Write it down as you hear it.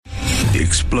The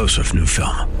explosive new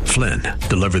film, Flynn,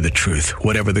 deliver the truth,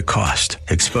 whatever the cost,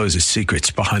 exposes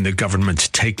secrets behind the government's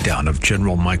takedown of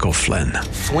General Michael Flynn.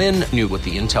 Flynn knew what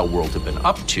the intel world had been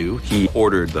up to. He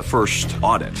ordered the first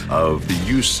audit of the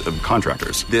use of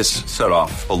contractors. This set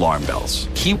off alarm bells.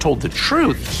 He told the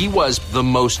truth. He was the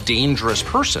most dangerous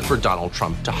person for Donald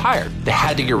Trump to hire. They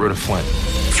had to get rid of Flynn.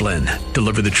 Flynn,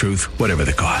 deliver the truth, whatever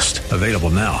the cost. Available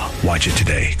now. Watch it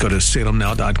today. Go to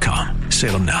salemnow.com.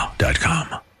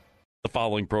 salemnow.com. The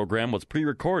following program was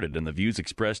pre-recorded, and the views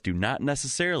expressed do not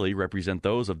necessarily represent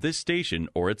those of this station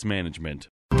or its management.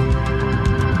 We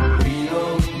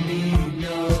don't need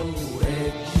no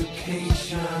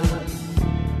education.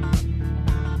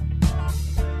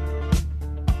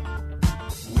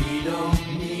 We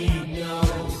don't need no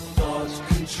thought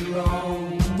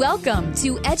control. Welcome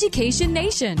to Education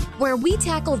Nation, where we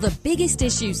tackle the biggest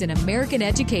issues in American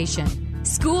education.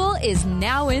 School is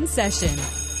now in session.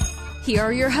 Here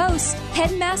are your hosts,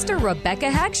 Headmaster Rebecca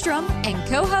Hagstrom and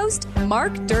co-host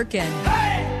Mark Durkin.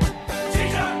 Hey,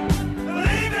 teacher,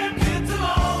 leave them kids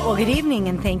alone. Well, good evening,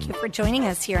 and thank you for joining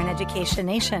us here on Education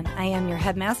Nation. I am your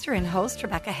headmaster and host,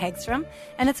 Rebecca Hagstrom,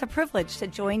 and it's a privilege to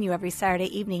join you every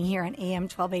Saturday evening here on AM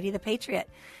 1280 The Patriot.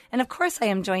 And of course, I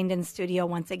am joined in studio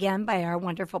once again by our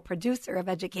wonderful producer of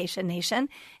Education Nation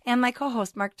and my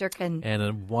co-host, Mark Durkin. And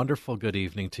a wonderful good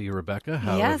evening to you, Rebecca.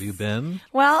 How Yes. have you been?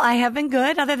 Well, I have been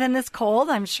good, other than this cold.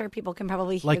 I'm sure people can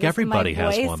probably hear Like this everybody in my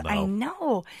has voice. one, though. I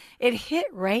know. It hit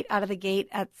right out of the gate.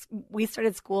 We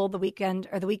started school the weekend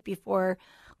or the week before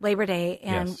Labor Day,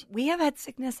 and Yes. we have had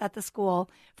sickness at the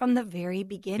school from the very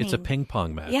beginning. It's a ping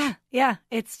pong match. Yeah.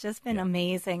 It's just been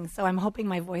amazing. So I'm hoping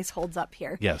my voice holds up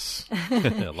here. Yes.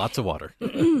 Lots of water.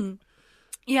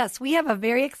 Yes, we have a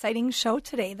very exciting show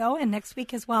today, though, and next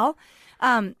week as well.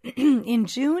 In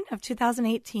June of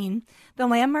 2018, the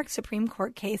landmark Supreme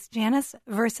Court case, Janus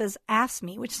versus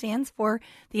AFSCME, which stands for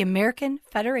the American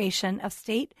Federation of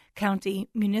State, County,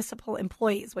 Municipal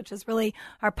Employees, which is really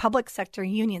our public sector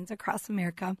unions across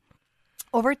America,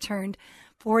 overturned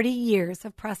 40 years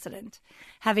of precedent,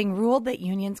 having ruled that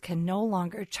unions can no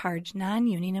longer charge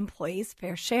non-union employees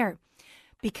fair share,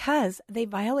 because they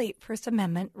violate First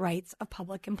Amendment rights of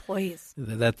public employees.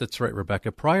 That's right,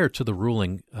 Rebecca. Prior to the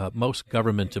ruling, most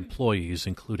government employees,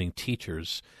 including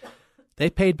teachers,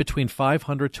 they paid between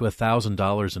 $500 to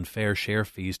 $1,000 in fair share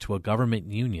fees to a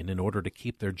government union in order to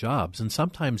keep their jobs, and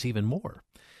sometimes even more.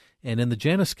 And in the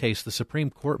Janus case, the Supreme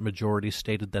Court majority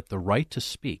stated that the right to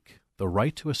speak, the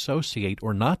right to associate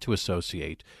or not to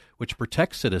associate, which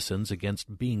protects citizens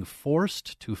against being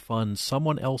forced to fund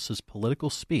someone else's political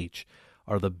speech,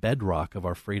 are the bedrock of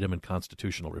our freedom and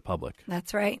constitutional republic.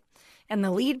 That's right. And the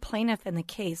lead plaintiff in the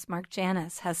case, Mark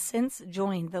Janus, has since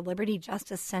joined the Liberty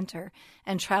Justice Center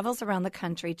and travels around the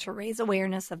country to raise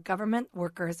awareness of government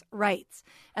workers' rights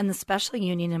and the special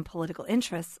union and political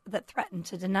interests that threaten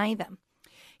to deny them.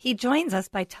 He joins us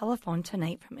by telephone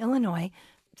tonight from Illinois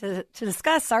to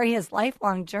discuss his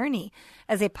lifelong journey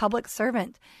as a public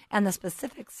servant and the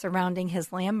specifics surrounding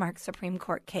his landmark Supreme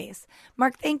Court case.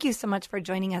 Mark, thank you so much for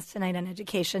joining us tonight on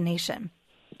Education Nation.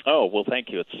 Oh, well, thank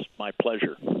you. It's my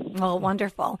pleasure. Well,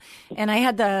 wonderful. And I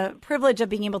had the privilege of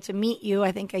being able to meet you,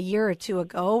 I think, a year or two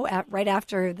ago, right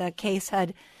after the case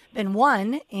had been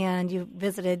won, and you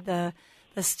visited the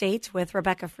state with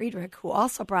Rebecca Friedrich, who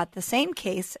also brought the same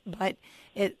case, but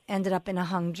it ended up in a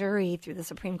hung jury through the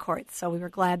Supreme Court. So we were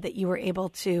glad that you were able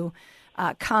to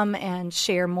come and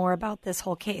share more about this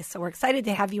whole case. So we're excited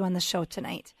to have you on the show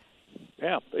tonight.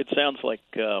 Yeah, it sounds like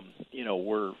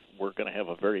we're going to have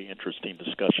a very interesting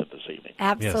discussion this evening.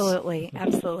 Absolutely,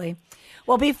 Yes. Absolutely.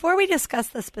 Well, before we discuss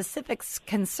the specifics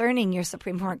concerning your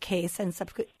Supreme Court case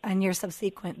and your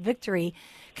subsequent victory,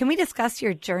 can we discuss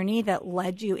your journey that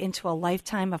led you into a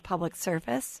lifetime of public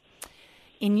service?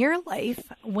 In your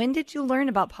life, when did you learn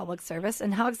about public service,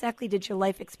 and how exactly did your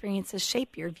life experiences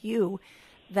shape your view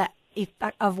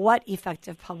of what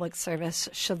effective public service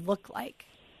should look like?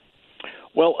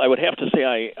 Well, I would have to say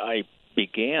I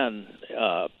began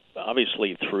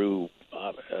obviously through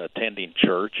attending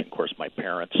church. And of course, my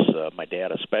parents, my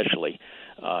dad especially,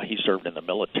 he served in the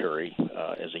military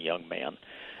as a young man.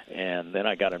 And then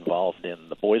I got involved in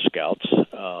the Boy Scouts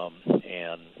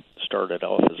and started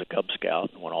off as a Cub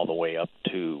Scout and went all the way up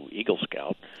to Eagle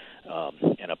Scout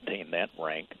and obtained that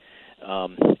rank.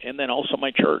 And then also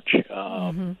my church,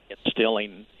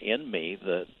 instilling in me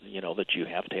that you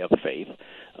have to have faith.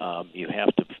 You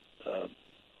have to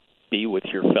be with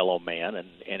your fellow man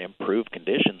and improve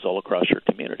conditions all across your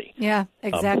community. Yeah,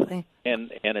 exactly.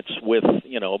 And it's with,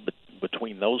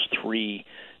 between those three,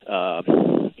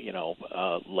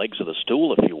 legs of the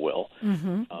stool, if you will,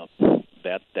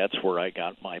 that's where I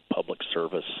got my public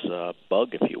service bug,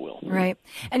 if you will. Right.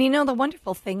 And the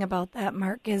wonderful thing about that,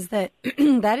 Mark, is that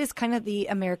that is kind of the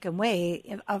American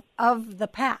way of the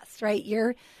past, right?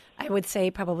 You're, I would say,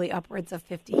 probably upwards of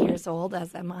 50 years old,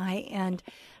 as am I. And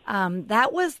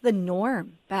that was the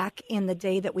norm back in the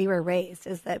day that we were raised,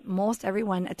 is that most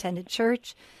everyone attended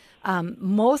church.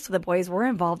 Most of the boys were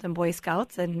involved in Boy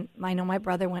Scouts, and I know my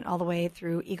brother went all the way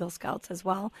through Eagle Scouts as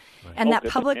well. Right. And that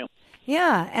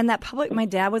public, my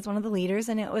dad was one of the leaders,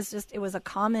 and it was a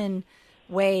common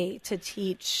way to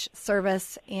teach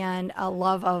service and a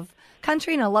love of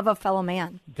country and a love of fellow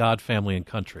man. God, family, and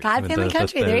country. God, family, and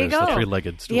country. There you go. The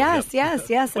three-legged stool. Yes.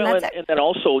 Well, and then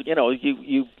also,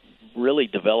 you really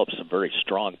develop some very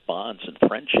strong bonds and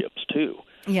friendships too.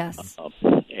 Yes.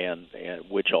 And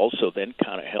which also then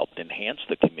kind of helped enhance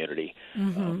the community,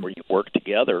 where you worked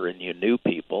together and you knew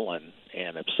people, and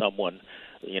if someone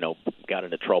got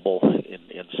into trouble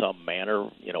in some manner,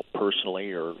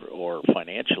 personally or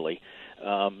financially,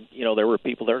 there were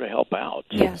people there to help out.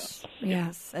 Yes.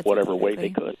 Whatever way they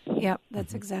could. Yep,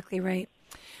 that's exactly right.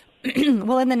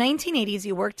 Well, in the 1980s,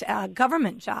 you worked a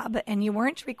government job, and you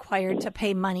weren't required to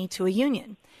pay money to a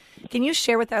union. Can you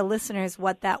share with our listeners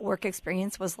what that work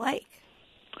experience was like?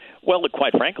 Well,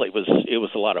 quite frankly, it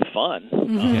was a lot of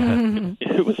fun.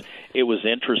 It was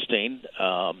interesting,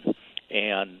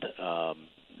 and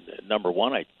number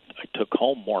one, I took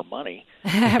home more money.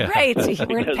 Right, so you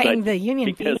weren't paying the union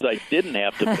because fee. I didn't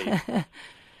have to pay,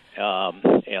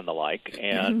 and the like,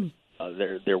 and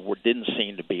there didn't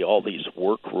seem to be all these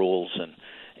work rules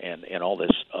and all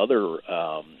this other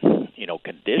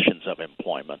conditions of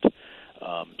employment.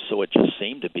 So it just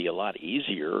seemed to be a lot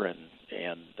easier, and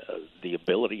the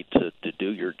ability to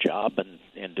do your job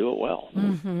and do it well.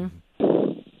 Mm-hmm.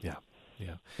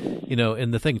 Yeah.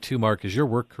 And the thing, too, Mark, is your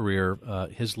work career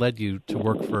has led you to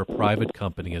work for a private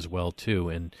company as well, too.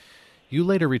 And you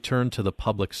later returned to the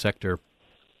public sector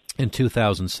in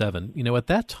 2007. At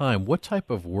that time, what type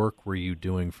of work were you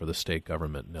doing for the state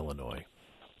government in Illinois?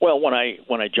 Well, when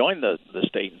I joined the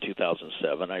state in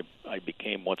 2007, I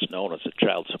became what's known as a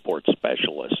child support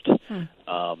specialist,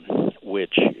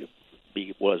 which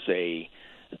was a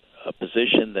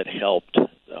position that helped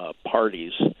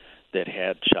parties that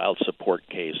had child support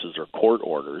cases or court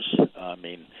orders. I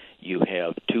mean, you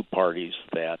have two parties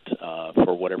that,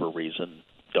 for whatever reason,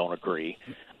 don't agree.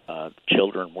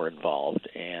 Children were involved,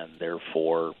 and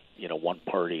therefore, one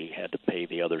party had to pay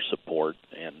the other support,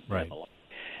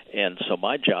 and so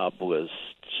my job was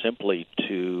simply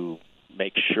to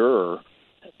make sure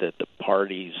that the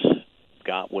parties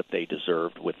got what they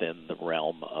deserved within the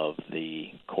realm of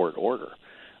the court order.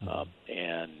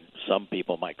 And some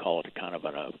people might call it kind of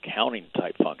an accounting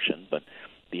type function, but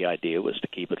the idea was to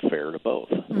keep it fair to both.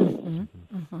 Mm-hmm.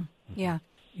 Mm-hmm. Yeah.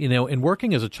 In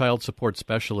working as a child support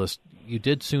specialist, you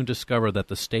did soon discover that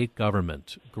the state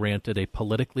government granted a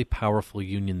politically powerful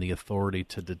union the authority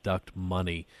to deduct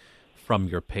money from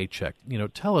your paycheck.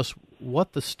 Tell us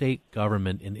what the state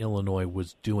government in Illinois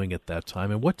was doing at that time,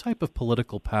 and what type of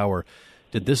political power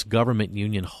did this government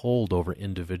union hold over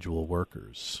individual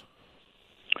workers?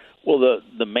 Well,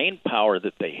 the main power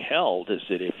that they held is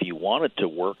that if you wanted to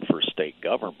work for state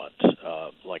government,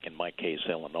 like in my case,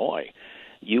 Illinois,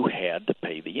 you had to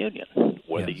pay the union,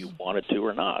 whether you wanted to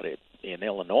or not. In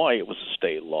Illinois, it was a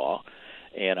state law,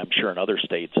 and I'm sure in other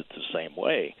states it's the same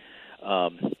way.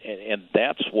 And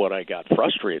that's what I got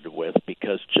frustrated with,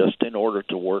 because just in order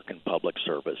to work in public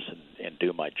service and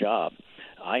do my job,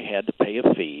 I had to pay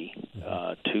a fee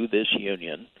to this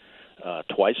union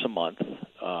twice a month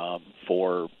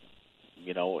for,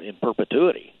 in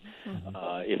perpetuity,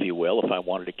 if you will, if I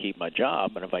wanted to keep my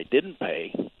job. And if I didn't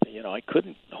pay, I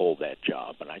couldn't hold that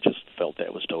job, and I just felt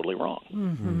that was totally wrong.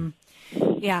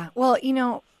 Mm-hmm. Yeah, well,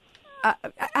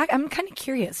 I'm kind of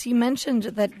curious. You mentioned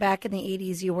that back in the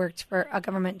 80s you worked for a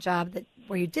government job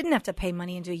where you didn't have to pay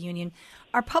money into a union.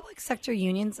 Are public sector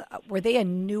unions, were they a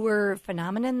newer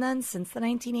phenomenon then since the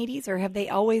 1980s, or have they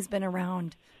always been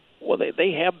around? Well,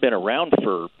 they have been around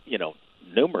for,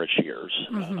 numerous years,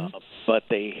 but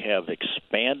they have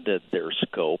expanded their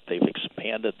scope. They've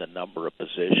expanded the number of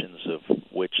positions of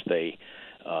which they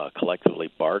collectively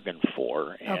bargain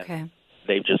for. And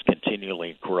they've just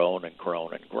continually grown and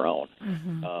grown and grown.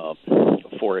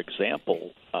 For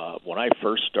example, when I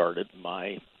first started,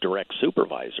 my direct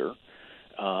supervisor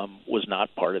was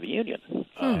not part of the union.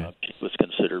 She was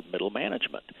considered middle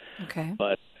management.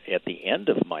 But at the end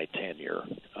of my tenure,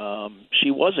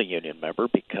 she was a union member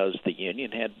because the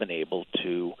union had been able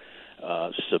to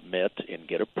submit and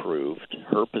get approved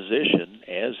her position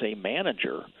as a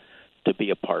manager to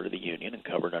be a part of the union and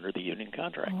covered under the union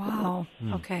contract. Wow.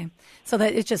 Okay. So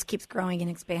that it just keeps growing and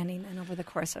expanding then over the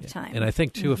course of time. And I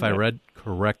think, too, if I read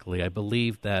correctly, I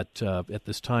believe that at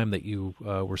this time that you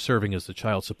were serving as the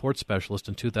child support specialist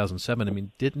in 2007, I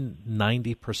mean, didn't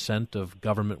 90% of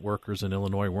government workers in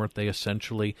Illinois, weren't they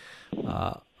essentially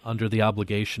under the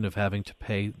obligation of having to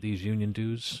pay these union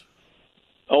dues?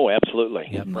 Oh, absolutely.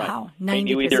 Yep. Right. Wow,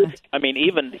 90%.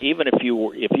 Even if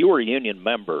you were a union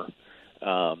member,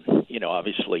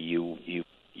 obviously you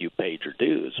paid your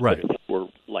dues. Right. But if you were,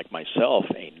 like myself,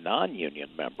 a non-union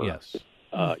member, Yes.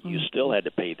 You still had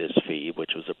to pay this fee,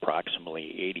 which was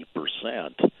approximately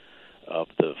 80% of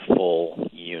the full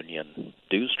union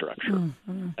due structure.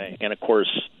 And of course,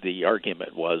 the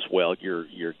argument was, well,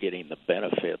 you're getting the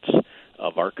benefits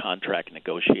of our contract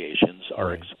negotiations,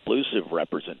 our exclusive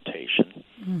representation,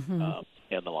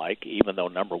 and the like. Even though,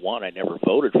 number one, I never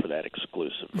voted for that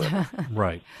exclusive representation.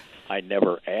 Right. I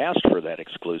never asked for that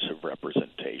exclusive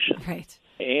representation. Right.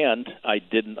 And I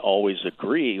didn't always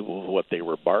agree with what they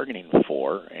were bargaining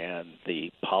for and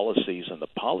the policies and the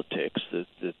politics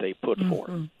that they put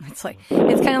forth. It's kind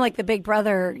of like the Big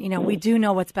Brother, we do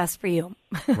know what's best for you.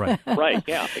 Right. Right,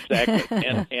 yeah, exactly.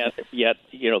 And yet,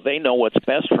 they know what's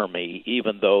best for me,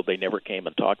 even though they never came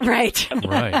and talked to me.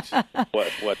 Right.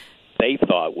 What they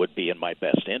thought would be in my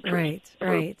best interest.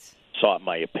 Right. Sought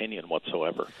my opinion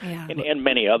whatsoever. Yeah. And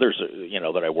many others,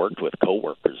 that I worked with,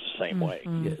 coworkers, the same way.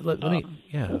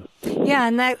 Yeah,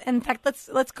 and that, in fact,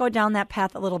 let's go down that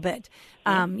path a little bit.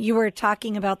 You were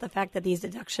talking about the fact that these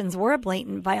deductions were a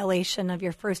blatant violation of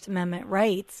your First Amendment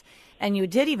rights, and you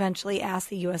did eventually ask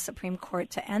the U.S. Supreme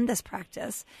Court to end this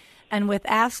practice. And with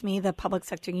AFSCME, the public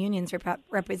sector unions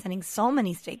representing so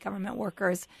many state government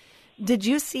workers, did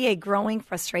you see a growing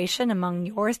frustration among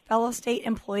your fellow state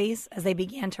employees as they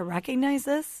began to recognize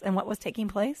this and what was taking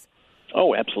place?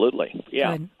 Oh, absolutely.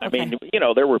 Yeah. Good. I mean,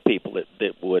 there were people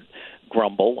that would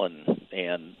grumble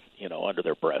and under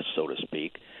their breath, so to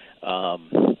speak.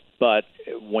 But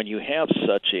when you have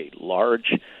such a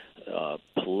large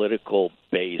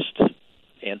political-based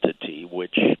entity,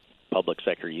 which public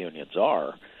sector unions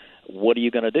are, what are you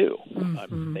going to do? I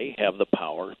mean, they have the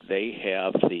power. They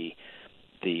have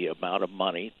the amount of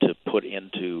money to put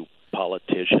into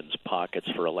politicians' pockets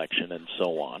for election and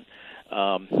so on.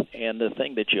 And the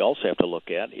thing that you also have to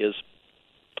look at is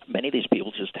many of these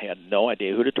people just had no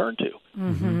idea who to turn to.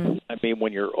 I mean,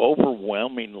 when you're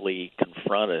overwhelmingly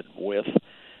confronted with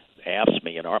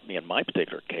AFSCME, in my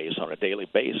particular case, on a daily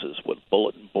basis with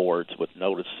bulletin boards, with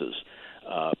notices,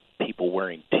 people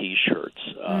wearing T-shirts,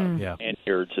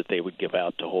 lanyards that they would give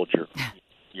out to hold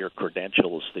your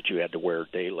credentials that you had to wear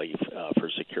daily for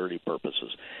security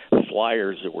purposes,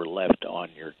 flyers that were left on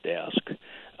your desk.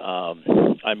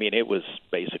 I mean, it was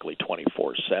basically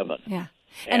 24/7. Yeah.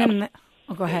 And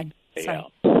go ahead. Sorry.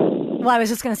 Well, I was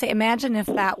just going to say, imagine if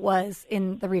that was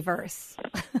in the reverse.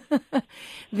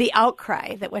 The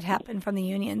outcry that would happen from the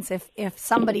unions if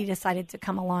somebody decided to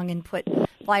come along and put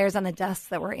flyers on the desks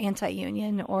that were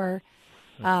anti-union or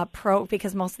pro,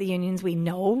 because most of the unions we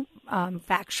know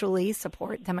factually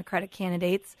support Democratic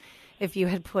candidates. If you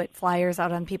had put flyers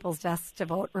out on people's desks to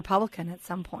vote Republican at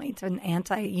some point, an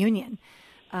anti-union,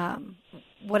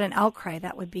 what an outcry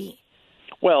that would be.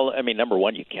 Well, I mean, number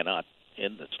one, you cannot,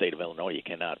 in the state of Illinois, you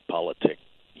cannot politic,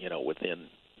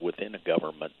 within a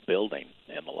government building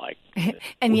and the like,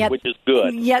 and yet, which is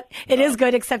good. Yet it is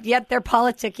good, except yet they're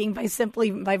politicking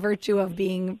by virtue of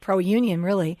being pro-union,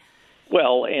 really.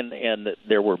 Well, and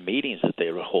there were meetings that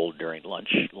they would hold during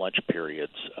lunch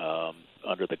periods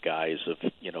under the guise of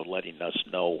letting us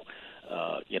know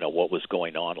what was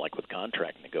going on, like with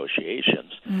contract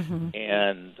negotiations.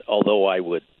 And although I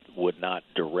would not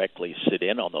directly sit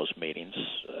in on those meetings,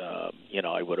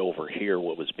 I would overhear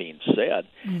what was being said,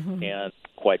 and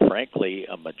quite frankly,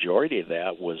 a majority of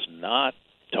that was not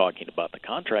talking about the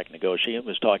contract negotiation. It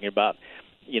was talking about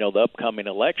the upcoming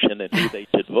election and who they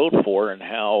should vote for and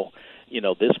how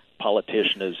this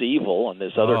politician is evil and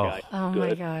this other guy is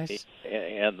good, my gosh,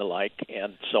 and the like.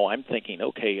 And so I'm thinking,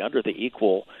 okay, under the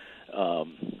equal,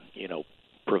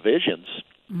 provisions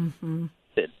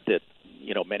that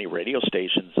many radio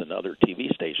stations and other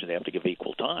TV stations have to give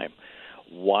equal time.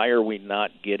 Why are we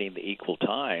not getting the equal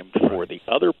time for the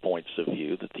other points of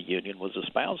view that the union was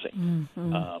espousing?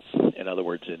 In other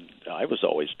words, I was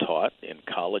always taught in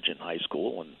college and high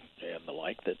school and the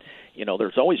like that,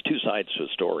 there's always two sides to a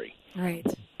story. Right.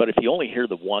 But if you only hear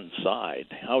the one side,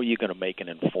 how are you going to make an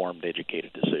informed,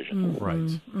 educated decision? Right.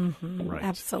 Mm-hmm. Right.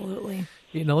 Absolutely.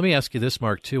 Let me ask you this,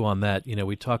 Mark, too, on that.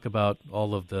 We talk about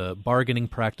all of the bargaining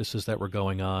practices that were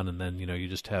going on, and then, you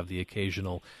just have the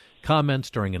occasional comments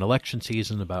during an election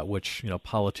season about which,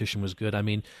 politician was good. I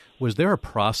mean, was there a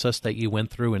process that you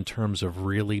went through in terms of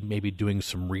really maybe doing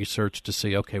some research to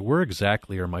say, okay, where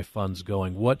exactly are my funds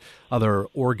going? What other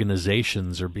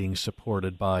organizations are being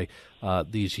supported by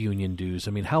these union dues?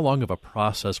 I mean, how long of a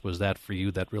process was that for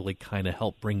you that really kind of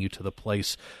helped bring you to the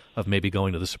place of maybe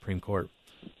going to the Supreme Court?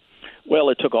 Well,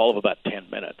 it took all of about 10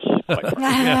 minutes, quite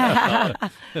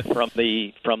from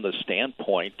the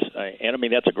standpoint, and I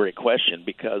mean that's a great question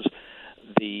because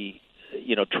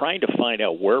trying to find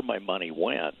out where my money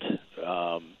went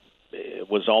it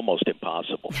was almost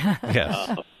impossible.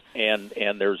 Yes. And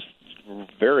there's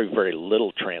very, very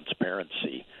little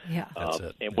transparency. Yeah. That's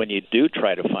it. And when you do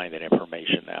try to find that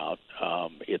information out,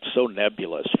 it's so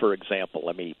nebulous. For example,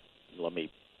 let me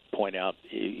point out,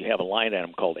 you have a line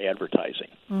item called advertising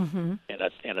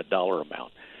and a dollar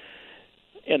amount,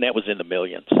 and that was in the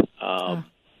millions.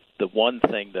 The one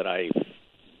thing that I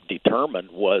determined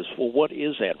was, well, what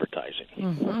is advertising?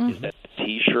 Is that the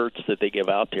T-shirts that they give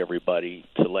out to everybody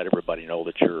to let everybody know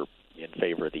that you're in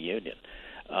favor of the union?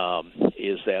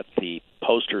 Is that the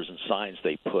posters and signs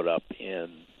they put up in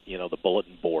the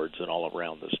bulletin boards and all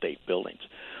around the state buildings?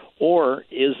 Or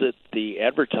is it the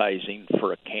advertising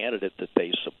for a candidate that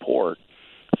they support,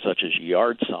 such as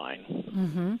yard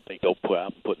sign, they go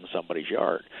put in somebody's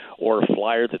yard, or a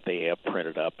flyer that they have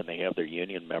printed up and they have their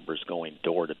union members going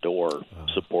door to door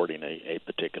supporting a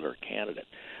particular candidate?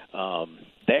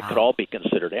 That could all be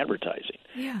considered advertising.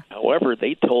 Yeah. However,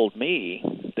 they told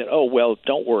me that, oh, well,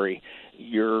 don't worry,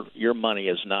 your money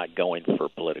is not going for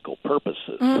political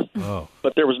purposes. Oh.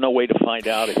 But there was no way to find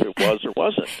out if it was or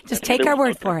wasn't. Just take our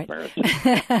word for it.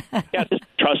 Yeah, just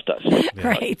trust us.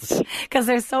 Right, because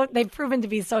they've proven to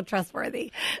be so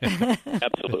trustworthy.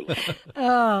 Absolutely.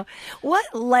 What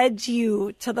led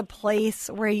you to the place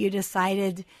where you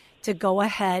decided to go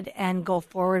ahead and go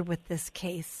forward with this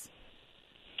case?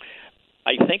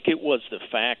 I think it was the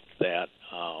fact that,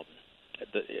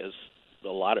 as a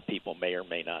lot of people may or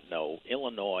may not know,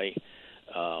 Illinois,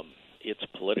 its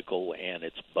political and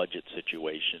its budget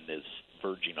situation is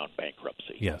verging on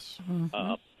bankruptcy. Yes.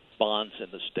 Bonds in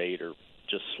the state are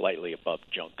just slightly above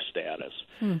junk status.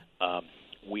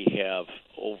 We have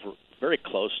very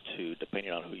close to,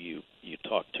 depending on who you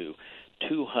talk to,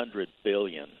 $200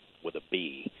 billion with a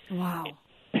B Wow.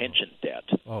 in pension debt.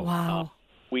 Oh. Wow.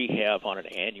 We have on an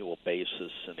annual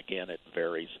basis, and again it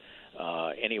varies,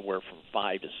 anywhere from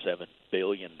 $5 to $7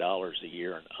 billion a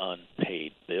year in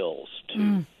unpaid bills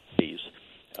to these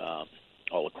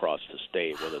all across the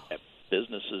state, whether they're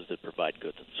businesses that provide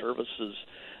goods and services,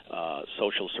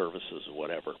 social services, or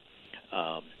whatever,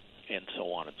 and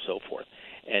so on and so forth.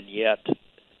 And yet,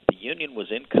 the union was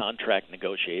in contract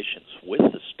negotiations with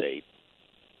the state,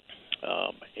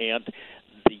 and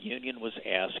the union was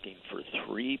asking for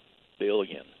 $3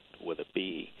 billion with a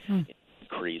B in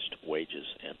increased wages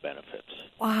and benefits.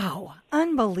 Wow.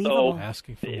 Unbelievable. So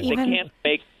asking for they more. can't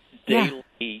make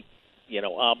daily,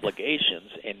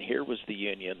 obligations, and here was the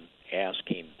union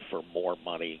asking for more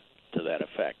money to that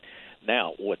effect.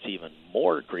 Now, what's even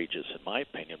more egregious, in my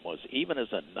opinion, was even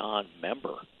as a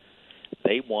non-member,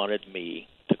 they wanted me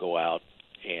to go out,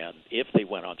 and if they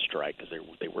went on strike, because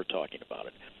they were talking about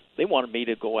it, they wanted me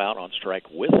to go out on strike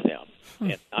with them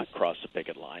and not cross the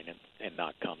picket line and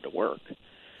not come to work.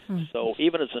 So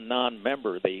even as a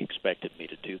non-member, they expected me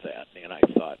to do that, and I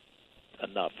thought,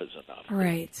 enough is enough.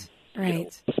 Right,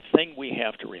 right. The thing we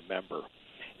have to remember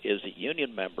is that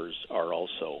union members are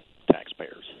also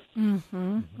taxpayers.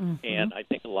 And I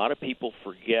think a lot of people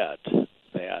forget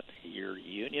that your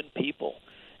union people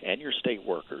and your state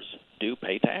workers do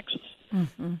pay taxes.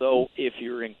 So if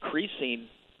you're increasing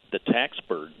the tax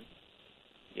burden,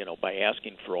 by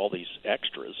asking for all these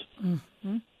extras,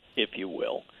 if you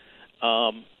will,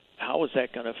 how is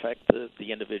that going to affect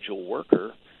the individual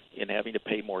worker in having to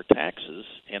pay more taxes,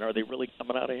 and are they really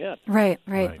coming out ahead? Right.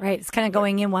 It's kind of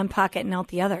going in one pocket and out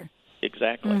the other.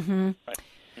 Exactly. Right.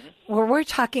 Well, we're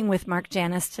talking with Mark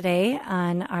Janus today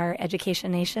on our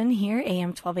Education Nation here, AM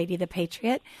 1280 The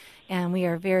Patriot, and we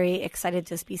are very excited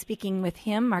to be speaking with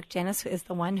him. Mark Janus is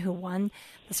the one who won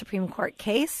the Supreme Court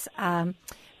case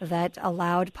that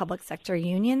allowed public sector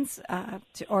unions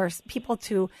or people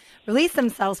to release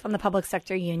themselves from the public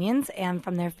sector unions and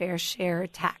from their fair share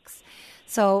tax.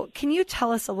 So can you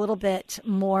tell us a little bit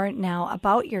more now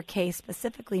about your case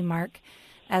specifically, Mark,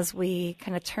 as we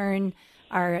kind of turn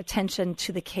our attention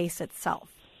to the case itself?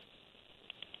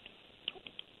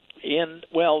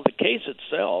 The case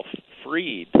itself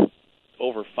freed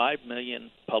over 5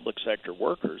 million public sector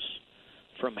workers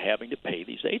from having to pay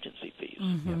these agency fees.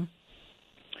 Mm-hmm.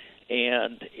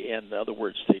 And in other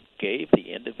words, it gave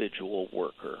the individual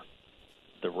worker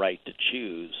the right to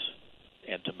choose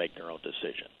and to make their own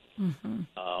decision. Mm-hmm.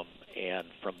 And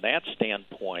from that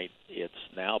standpoint, it's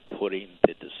now putting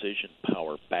the decision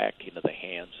power back into the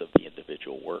hands of the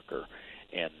individual worker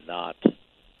and not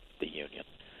the union.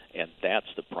 And that's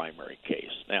the primary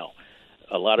case. Now,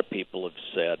 a lot of people have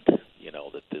said,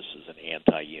 that this is an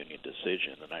anti-union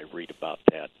decision, and I read about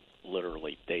that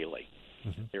literally daily.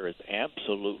 Mm-hmm. There is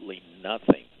absolutely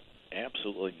nothing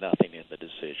in the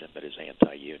decision that is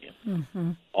anti-union.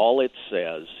 Mm-hmm. All it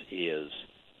says is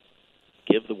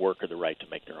give the worker the right to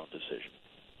make their own decision.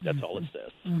 That's all it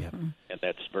says. Mm-hmm. And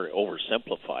that's very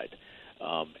oversimplified.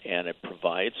 And it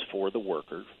provides for the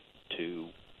worker to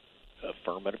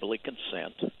affirmatively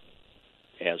consent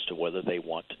as to whether they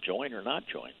want to join or not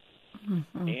join.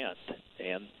 Mm-hmm.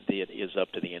 And it is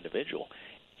up to the individual.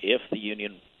 If the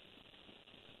union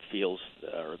feels,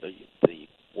 or the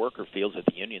worker feels that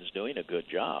the union is doing a good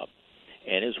job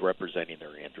and is representing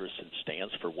their interests and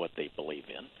stands for what they believe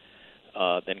in,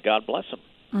 then God bless them.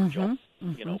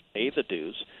 Mm-hmm. Pay the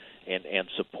dues and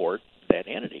support that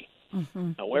entity.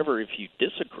 Mm-hmm. However, if you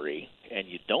disagree and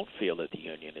you don't feel that the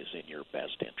union is in your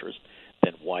best interest,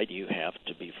 then why do you have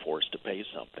to be forced to pay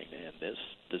something? And this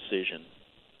decision,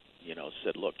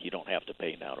 said, look, you don't have to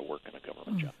pay now to work in a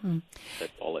government Mm-hmm. job.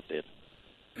 That's all it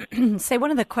did. Say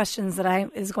one of the questions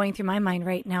that is going through my mind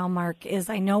right now, Mark, is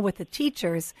I know with the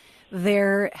teachers,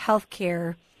 their health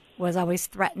care was always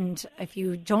threatened. If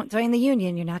you don't join the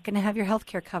union, you're not going to have your health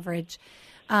care coverage.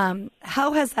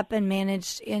 How has that been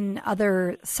managed in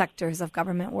other sectors of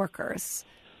government workers?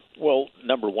 Well,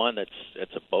 number one,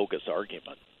 it's a bogus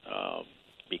argument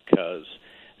because,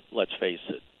 let's face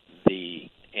it, the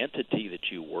entity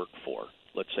that you work for,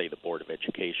 let's say the Board of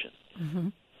Education, Mm-hmm.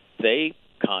 they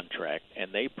contract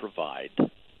and they provide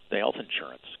the health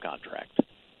insurance contract,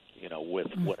 with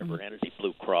whatever entity,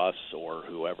 Blue Cross or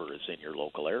whoever is in your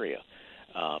local area.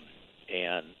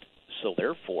 And so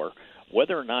therefore,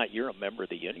 whether or not you're a member of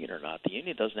the union or not, the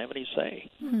union doesn't have any say.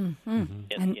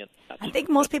 Mm-hmm. I think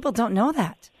most people don't know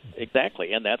that.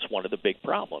 Exactly, and that's one of the big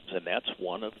problems, and that's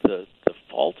one of the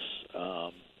false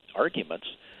arguments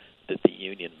that the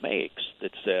union makes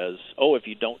that says, if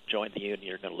you don't join the union,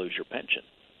 you're going to lose your pension.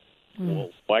 Well,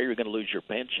 why are you going to lose your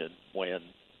pension when,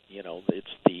 it's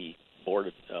the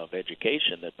Board of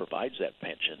Education that provides that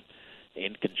pension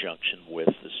in conjunction with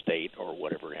the state or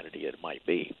whatever entity it might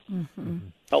be? Mm-hmm.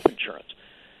 Health insurance.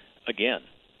 Again,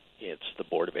 it's the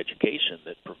Board of Education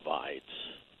that provides,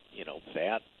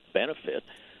 that benefit.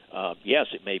 Yes,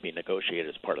 it may be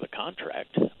negotiated as part of the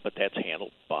contract, but that's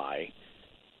handled by,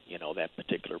 that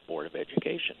particular Board of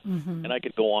Education. Mm-hmm. And I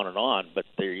could go on, but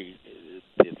the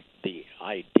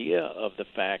idea of the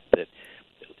fact that,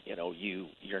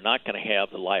 you're not going to have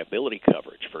the liability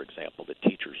coverage, for example, that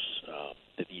teachers,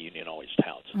 that the union always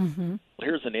touts. Mm-hmm. Well,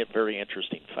 here's a very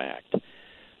interesting fact.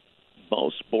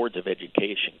 Most boards of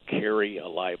education carry a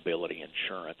liability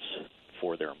insurance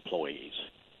for their employees.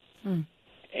 Mm.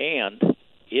 And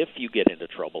if you get into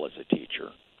trouble as a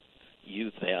teacher,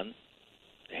 you then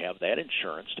have that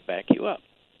insurance to back you up.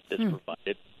 That's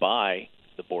provided by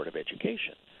the Board of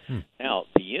Education. Now,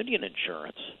 the union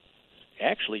insurance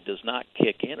actually does not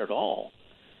kick in at all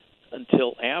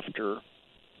until after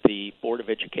the Board of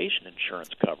Education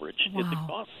insurance coverage is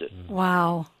exhausted.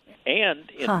 Wow.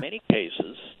 And in many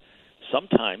cases,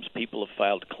 sometimes people have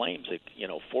filed claims that,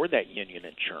 for that union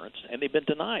insurance, and they've been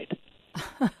denied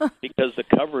because the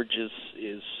coverage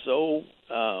is so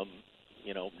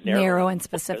narrow and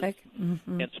specific.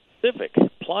 Mm-hmm. And specific.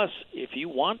 Plus, if you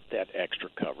want that extra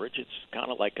coverage, it's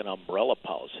kind of like an umbrella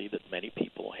policy that many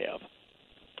people have,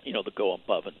 to go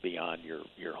above and beyond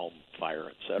your home fire,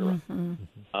 et cetera.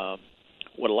 Mm-hmm.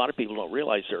 What a lot of people don't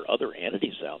realize, there are other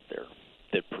entities out there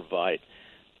that provide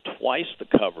twice the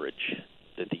coverage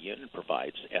that the union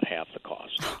provides at half the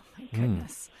cost. Oh, my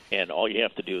goodness. And all you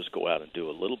have to do is go out and do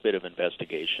a little bit of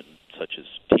investigation, such as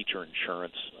teacher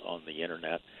insurance on the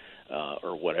Internet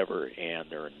or whatever, and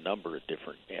there are a number of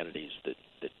different entities that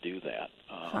do that.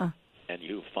 And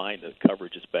you find that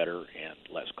coverage is better and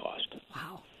less cost.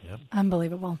 Wow. Yep.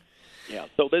 Unbelievable. Yeah,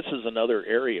 so this is another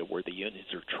area where the unions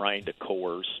are trying to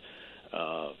coerce,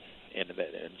 and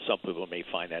some people may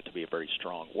find that to be a very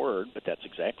strong word, but that's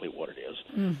exactly what it is,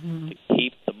 to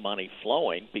keep the money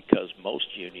flowing, because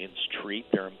most unions treat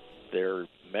their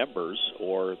members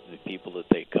or the people that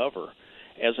they cover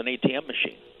as an ATM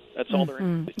machine. That's all they're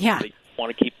in. Yeah. They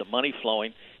want to keep the money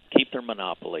flowing, keep their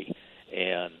monopoly,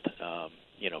 and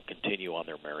continue on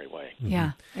their merry way.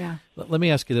 Yeah, yeah. Let me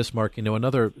ask you this, Mark.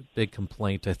 Another big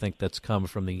complaint I think that's come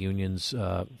from the unions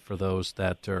for those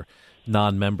that are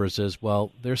non-members is,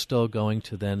 well, they're still going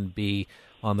to then be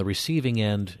on the receiving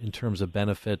end in terms of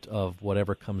benefit of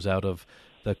whatever comes out of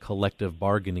the collective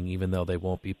bargaining, even though they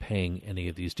won't be paying any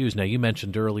of these dues. Now, you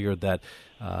mentioned earlier that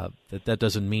that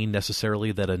doesn't mean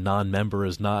necessarily that a non-member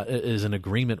is in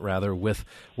agreement, rather, with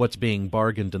what's being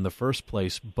bargained in the first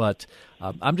place. But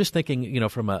I'm just thinking,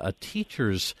 from a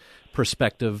teacher's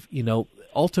perspective,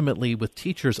 ultimately with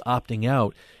teachers opting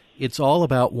out, it's all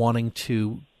about wanting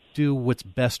to do what's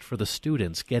best for the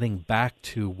students, getting back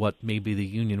to what maybe the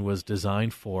union was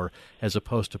designed for, as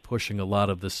opposed to pushing a lot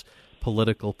of this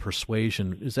political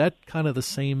persuasion. Is that kind of the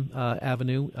same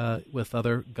avenue with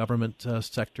other government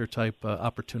sector type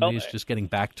opportunities, just getting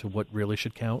back to what really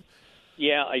should count?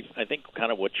 Yeah, I think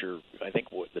kind of what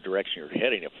the direction you're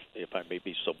heading, if I may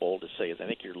be so bold to say, is I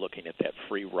think you're looking at that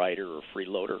free rider or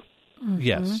freeloader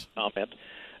Yes. comment.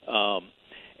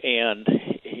 And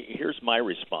here's my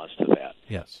response to that.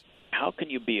 Yes. How can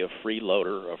you be a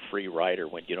freeloader or a free rider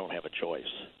when you don't have a choice?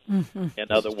 Mm-hmm.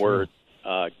 In other words,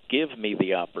 give me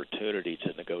the opportunity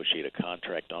to negotiate a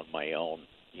contract on my own,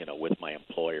 with my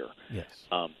employer. Yes.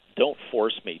 Don't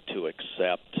force me to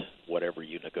accept whatever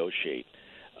you negotiate.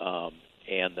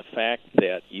 And the fact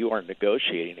that you are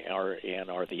negotiating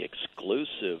and are the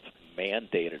exclusive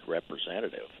mandated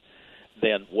representative,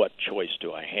 then what choice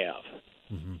do I have?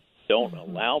 Mm-hmm. Don't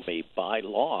allow me by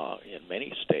law in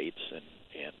many states and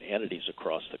entities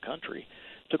across the country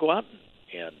to go out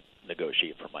and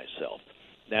negotiate for myself.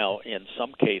 Now, in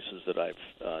some cases that I've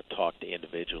talked to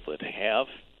individuals that have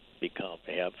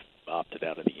opted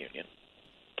out of the union,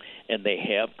 and they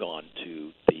have gone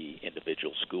to the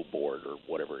individual school board or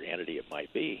whatever entity it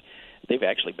might be, they've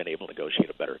actually been able to negotiate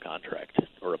a better contract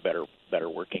or a better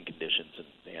working conditions and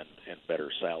better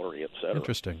salary, et cetera.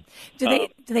 Interesting. Do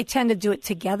they tend to do it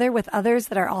together with others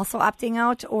that are also opting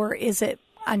out, or is it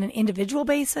on an individual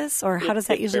basis, or how does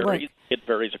that usually work? It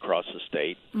varies across the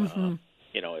state. Mm-hmm.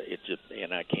 It just,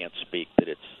 and I can't speak that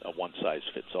it's a one size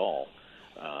fits all.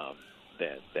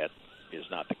 That is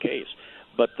not the case.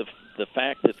 But the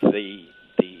fact that the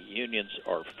unions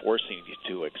are forcing you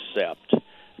to accept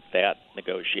that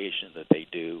negotiation that they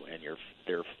do, and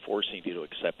they're forcing you to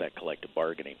accept that collective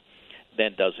bargaining,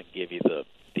 then doesn't give you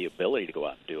the ability to go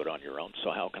out and do it on your own.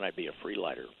 So how can I be a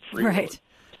freeloader?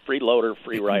 Freeloader,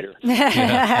 free rider. When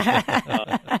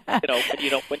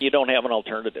you don't have an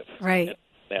alternative. Right.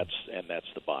 And that's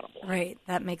the bottom line. Right.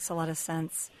 That makes a lot of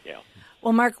sense. Yeah.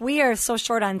 Well, Mark, we are so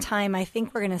short on time. I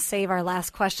think we're going to save our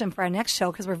last question for our next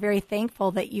show, because we're very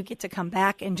thankful that you get to come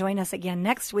back and join us again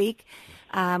next week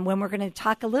when we're going to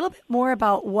talk a little bit more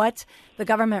about what the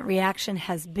government reaction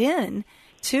has been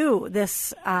to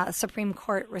this Supreme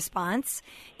Court response,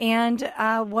 and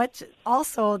what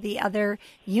also the other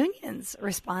unions'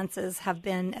 responses have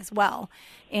been as well.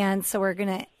 And so we're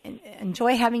going to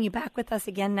enjoy having you back with us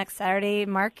again next Saturday,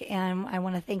 Mark. And I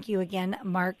want to thank you again,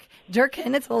 Mark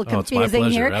Durkin. It's a little confusing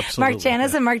here. Absolutely. Mark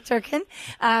Janis and Mark Durkin.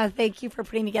 Thank you for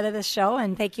putting together this show,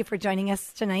 and thank you for joining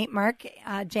us tonight, Mark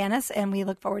Janis. And we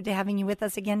look forward to having you with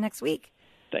us again next week.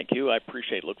 Thank you. I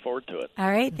appreciate it. Look forward to it. All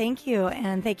right. Thank you.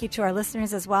 And thank you to our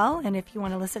listeners as well. And if you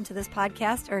want to listen to this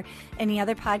podcast or any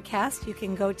other podcast, you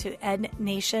can go to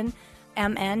ednationmn.org,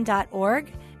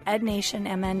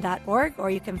 ednationmn.org, or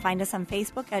you can find us on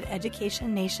Facebook at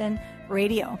Education Nation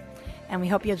Radio. And we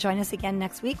hope you'll join us again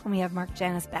next week when we have Mark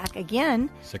Janis back again.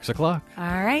 6 o'clock.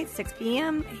 All right. 6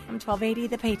 p.m. AM 1280,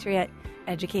 The Patriot,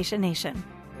 Education Nation.